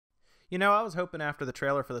You know, I was hoping after the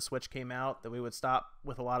trailer for the Switch came out that we would stop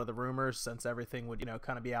with a lot of the rumors since everything would,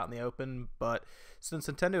 kind of be out in the open. But since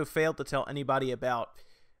Nintendo failed to tell anybody about,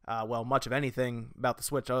 much of anything about the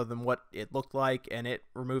Switch other than what it looked like and it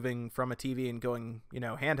removing from a TV and going,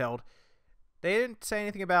 handheld, they didn't say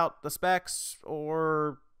anything about the specs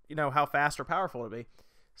or, how fast or powerful it'll be.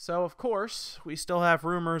 So, of course, we still have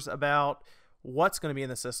rumors about what's going to be in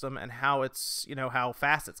the system and how it's, how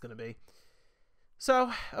fast it's going to be.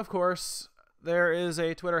 So, of course, there is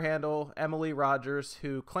a Twitter handle, Emily Rogers,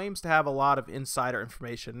 who claims to have a lot of insider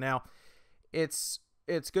information. Now, it's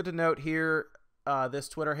good to note here, this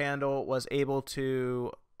Twitter handle was able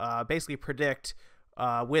to basically predict,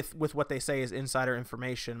 with what they say is insider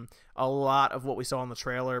information, a lot of what we saw in the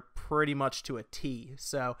trailer pretty much to a T.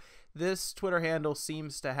 So, this Twitter handle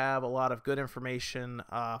seems to have a lot of good information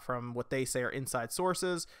from what they say are inside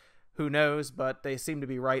sources. Who knows, but they seem to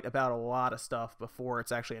be right about a lot of stuff before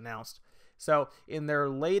it's actually announced. So in their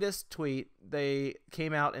latest tweet, they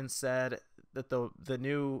came out and said that the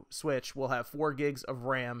new Switch will have 4 gigs of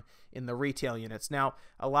RAM in the retail units. Now,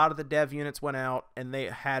 a lot of the dev units went out and they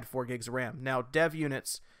had 4 gigs of RAM. Now, dev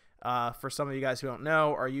units, for some of you guys who don't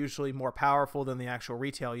know, are usually more powerful than the actual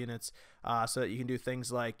retail units, so that you can do things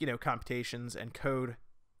like, computations and code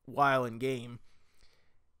while in game.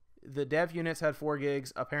 The dev units had 4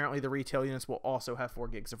 gigs. Apparently, the retail units will also have 4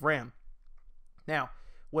 gigs of RAM. Now,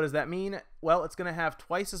 what does that mean? Well, it's going to have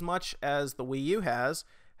twice as much as the Wii U has.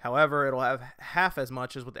 However, it'll have half as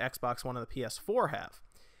much as what the Xbox One and the PS4 have.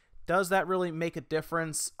 Does that really make a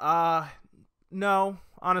difference? No,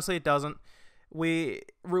 honestly, it doesn't.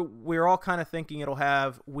 We're all kind of thinking it'll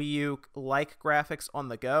have Wii U-like graphics on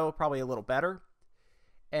the go, probably a little better.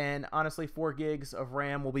 And honestly, 4 gigs of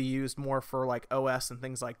RAM will be used more for like OS and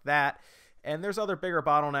things like that. And there's other bigger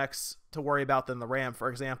bottlenecks to worry about than the RAM. For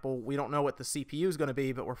example, we don't know what the CPU is going to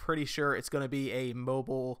be, but we're pretty sure it's going to be a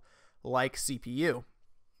mobile-like CPU.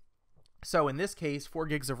 So in this case, 4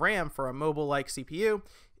 gigs of RAM for a mobile-like CPU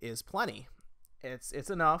is plenty. It's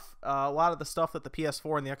enough. A lot of the stuff that the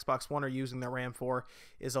PS4 and the Xbox One are using their RAM for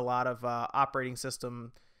is a lot of operating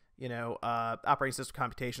system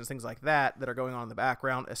computations, things like that are going on in the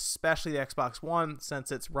background, especially the Xbox One,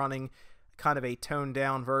 since it's running kind of a toned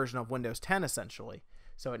down version of Windows 10 essentially.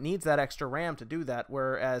 So it needs that extra RAM to do that,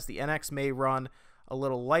 whereas the NX may run a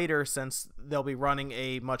little lighter since they'll be running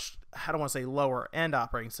a much, I don't want to say lower end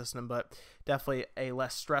operating system, but definitely a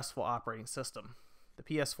less stressful operating system. The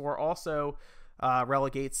PS4 also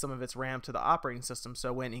relegates some of its RAM to the operating system,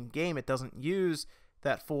 so when in game it doesn't use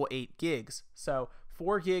that full 8 gigs. So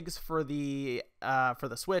 4 gigs for the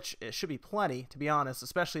Switch, it should be plenty, to be honest,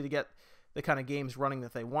 especially to get the kind of games running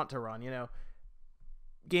that they want to run.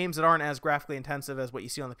 Games that aren't as graphically intensive as what you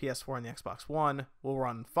see on the PS4 and the Xbox One will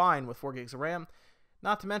run fine with 4 gigs of RAM.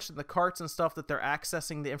 Not to mention the carts and stuff that they're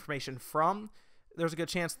accessing the information from. There's a good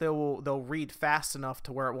chance they'll read fast enough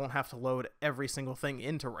to where it won't have to load every single thing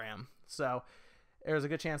into RAM. So there's a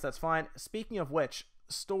good chance that's fine. Speaking of which,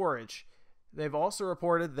 storage. They've also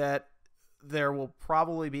reported that there will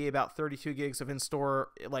probably be about 32 gigs of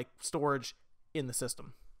storage in the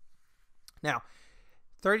system. Now,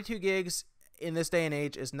 32 gigs in this day and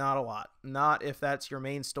age is not a lot. Not if that's your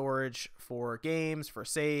main storage for games, for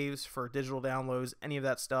saves, for digital downloads, any of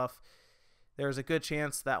that stuff. There's a good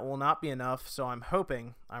chance that will not be enough, so I'm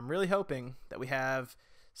really hoping that we have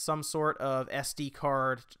some sort of SD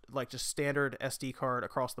card, like just standard SD card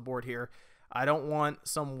across the board here. I don't want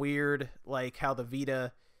some weird, like how the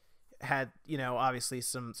Vita had, obviously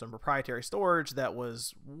some proprietary storage that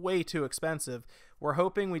was way too expensive. We're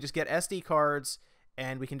hoping we just get SD cards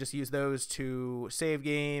and we can just use those to save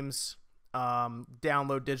games,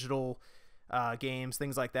 download digital games,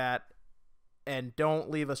 things like that, and don't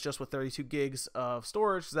leave us just with 32 gigs of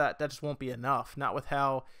storage. That just won't be enough. Not with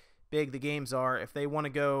how big the games are. If they want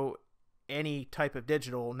to go any type of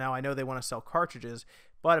digital, now I know they want to sell cartridges,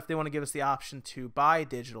 but if they want to give us the option to buy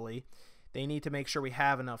digitally, they need to make sure we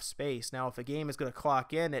have enough space. Now, if a game is going to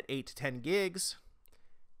clock in at 8 to 10 gigs,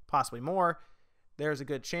 possibly more, there's a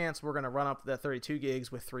good chance we're going to run up to that 32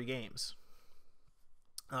 gigs with 3 games.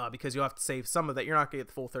 Because you'll have to save some of that. You're not going to get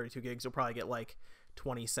the full 32 gigs. You'll probably get like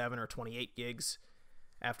 27 or 28 gigs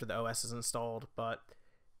after the OS is installed. But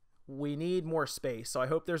we need more space. So I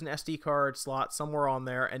hope there's an SD card slot somewhere on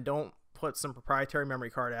there, and don't put some proprietary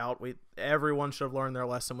memory card out. Everyone should have learned their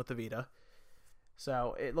lesson with the Vita.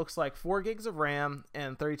 So it looks like 4 gigs of RAM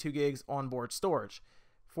and 32 gigs onboard storage.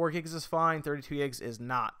 4 gigs is fine, 32 gigs is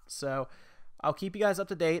not. So I'll keep you guys up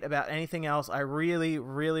to date about anything else. I really,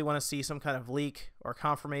 really want to see some kind of leak or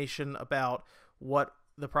confirmation about what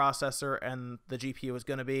the processor and the GPU is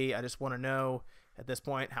going to be. I just want to know at this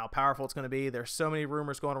point how powerful it's going to be. There's so many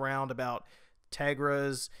rumors going around about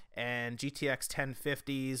Tegras and GTX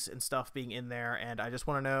 1050s and stuff being in there, and I just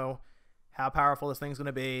want to know how powerful this thing's going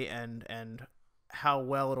to be and how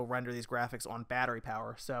well it'll render these graphics on battery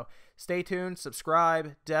power. So stay tuned,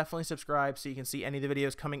 subscribe, definitely subscribe so you can see any of the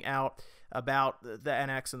videos coming out about the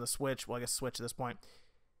NX and the Switch, well I guess Switch at this point,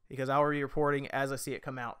 because I'll be reporting as I see it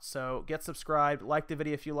come out. So get subscribed, like the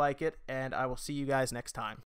video if you like it, and I will see you guys next time.